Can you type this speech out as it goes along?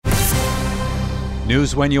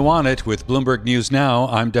News when you want it with Bloomberg News Now.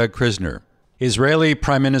 I'm Doug Krisner. Israeli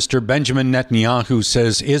Prime Minister Benjamin Netanyahu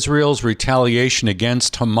says Israel's retaliation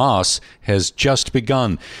against Hamas has just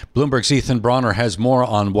begun. Bloomberg's Ethan Bronner has more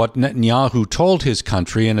on what Netanyahu told his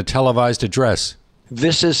country in a televised address.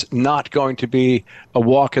 This is not going to be a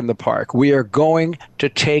walk in the park. We are going to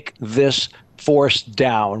take this force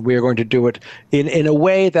down. We are going to do it in a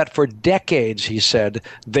way that for decades, he said,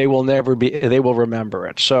 they will remember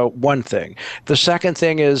it. So one thing. The second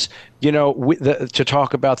thing is, to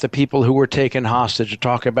talk about the people who were taken hostage, to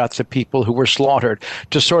talk about the people who were slaughtered,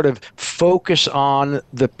 to sort of focus on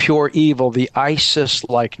the pure evil, the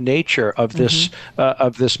ISIS-like nature of this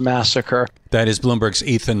massacre. That is Bloomberg's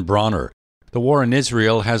Ethan Bronner. The war in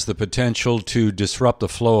Israel has the potential to disrupt the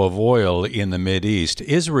flow of oil in the Mideast.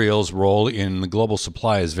 Israel's role in the global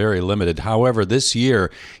supply is very limited. However, this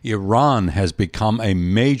year, Iran has become a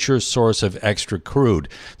major source of extra crude.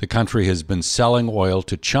 The country has been selling oil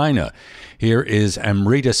to China. Here is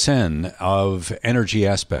Amrita Sen of Energy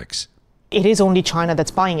Aspects. It is only China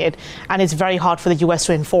that's buying it, and it's very hard for the U.S.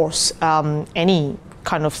 to enforce any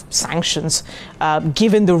kind of sanctions,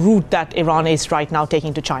 given the route that Iran is right now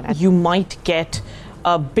taking to China. You might get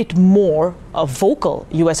a bit more vocal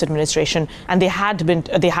U.S. administration, and they had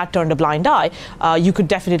turned a blind eye. You could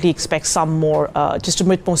definitely expect some more, just a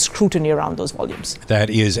bit more scrutiny around those volumes. That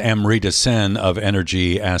is Amrita Sen of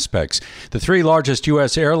Energy Aspects. The three largest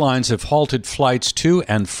U.S. airlines have halted flights to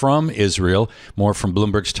and from Israel. More from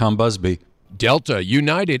Bloomberg's Tom Busby. Delta,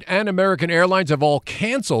 United, and American Airlines have all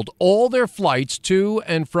canceled all their flights to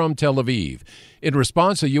and from Tel Aviv. In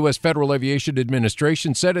response, the U.S. Federal Aviation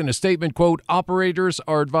Administration said in a statement, quote, operators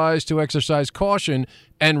are advised to exercise caution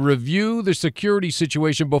and review the security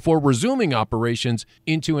situation before resuming operations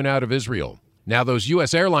into and out of Israel. Now, those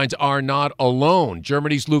U.S. airlines are not alone.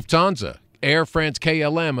 Germany's Lufthansa, Air France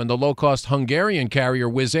KLM, and the low-cost Hungarian carrier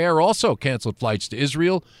Wizz Air also canceled flights to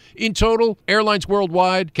Israel. In total, airlines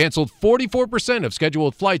worldwide canceled 44% of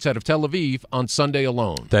scheduled flights out of Tel Aviv on Sunday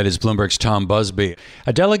alone. That is Bloomberg's Tom Busby.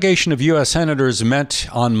 A delegation of U.S. senators met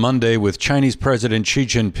on Monday with Chinese President Xi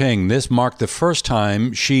Jinping. This marked the first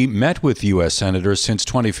time Xi met with U.S. senators since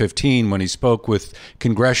 2015 when he spoke with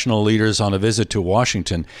congressional leaders on a visit to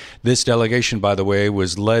Washington. This delegation, by the way,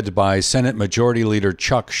 was led by Senate Majority Leader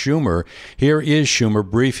Chuck Schumer. Here is Schumer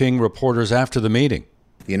briefing reporters after the meeting.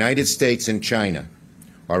 The United States and China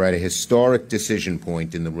are at a historic decision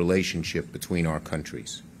point in the relationship between our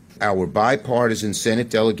countries. Our bipartisan Senate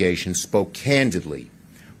delegation spoke candidly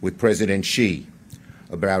with President Xi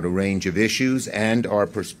about a range of issues and our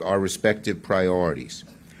respective priorities.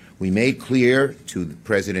 We made clear to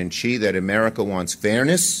President Xi that America wants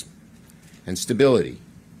fairness and stability.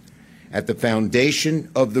 At the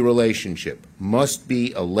foundation of the relationship must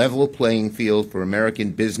be a level playing field for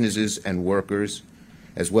American businesses and workers,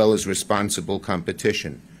 as well as responsible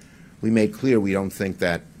competition. We made clear we don't think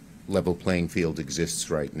that level playing field exists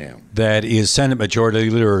right now. That is Senate Majority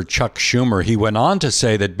Leader Chuck Schumer. He went on to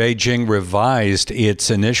say that Beijing revised its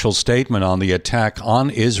initial statement on the attack on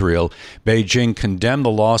Israel. Beijing condemned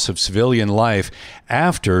the loss of civilian life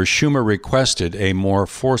after Schumer requested a more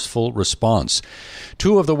forceful response.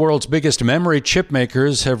 Two of the world's biggest memory chip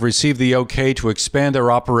makers have received the okay to expand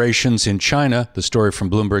their operations in China. The story from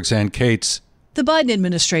Bloomberg's Ann Cates. The Biden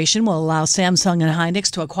administration will allow Samsung and Hynix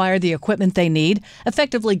to acquire the equipment they need,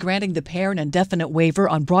 effectively granting the pair an indefinite waiver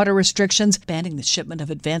on broader restrictions, banning the shipment of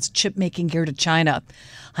advanced chip-making gear to China.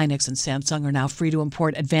 Hynix and Samsung are now free to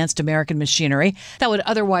import advanced American machinery that would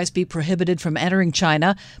otherwise be prohibited from entering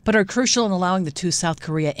China, but are crucial in allowing the two South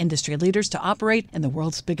Korea industry leaders to operate in the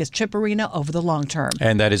world's biggest chip arena over the long term.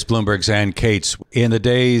 And that is Bloomberg's Ann Cates. In the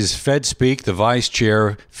day's Fed speak, the Vice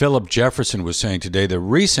Chair, Philip Jefferson, was saying today the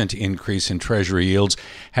recent increase in Treasury yields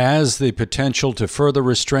has the potential to further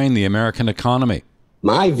restrain the American economy.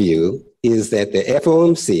 My view is that the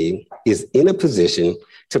FOMC is in a position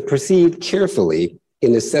to proceed carefully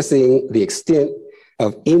in assessing the extent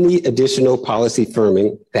of any additional policy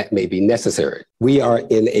firming that may be necessary. We are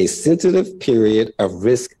in a sensitive period of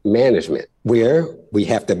risk management where we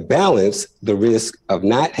have to balance the risk of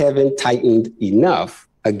not having tightened enough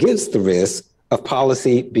against the risk of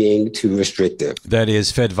policy being too restrictive. That is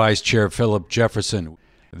Fed Vice Chair Philip Jefferson.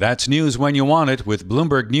 That's news when you want it with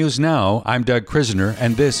Bloomberg News Now. I'm Doug Krisner,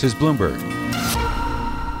 and this is Bloomberg.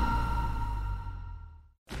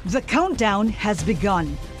 The countdown has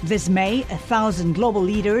begun. This May, 1,000 global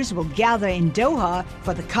leaders will gather in Doha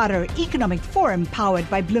for the Qatar Economic Forum powered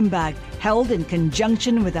by Bloomberg, held in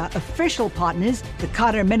conjunction with our official partners, the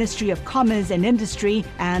Qatar Ministry of Commerce and Industry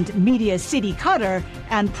and Media City Qatar,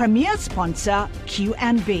 and premier sponsor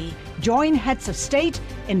QNB. Join heads of state,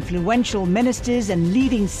 influential ministers, and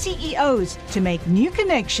leading CEOs to make new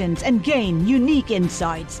connections and gain unique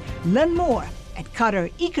insights. Learn more at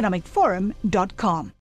QatarEconomicForum.com.